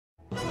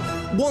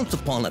Once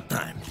upon a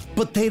time,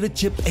 potato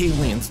chip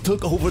aliens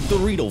took over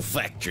Dorito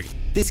factory.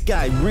 This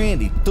guy,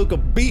 Randy, took a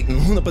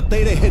beating when the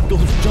potato head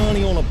goes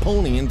Johnny on a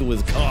pony into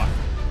his car,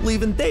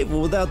 leaving David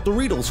without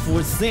Doritos for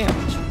his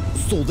sandwich.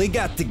 So they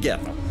got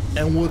together,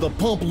 and with a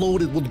pump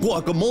loaded with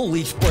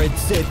guacamole spread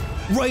said,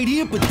 "Right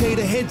here,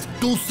 potato heads,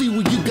 go see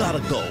where you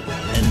gotta go."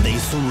 And they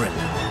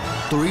surrendered.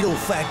 Dorito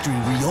factory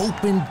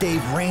reopened,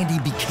 Dave, Randy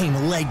became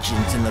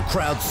legends, and the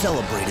crowd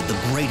celebrated the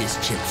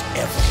greatest chips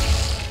ever.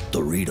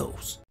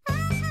 Doritos.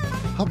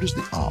 How does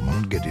the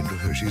almond get into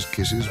Hershey's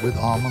Kisses with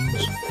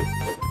almonds?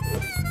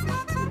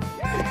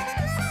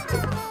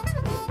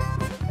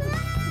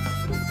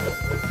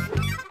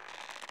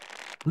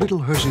 Little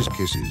Hershey's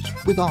Kisses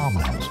with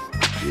almonds.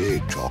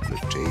 Big chocolate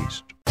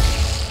taste.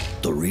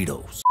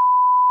 Doritos.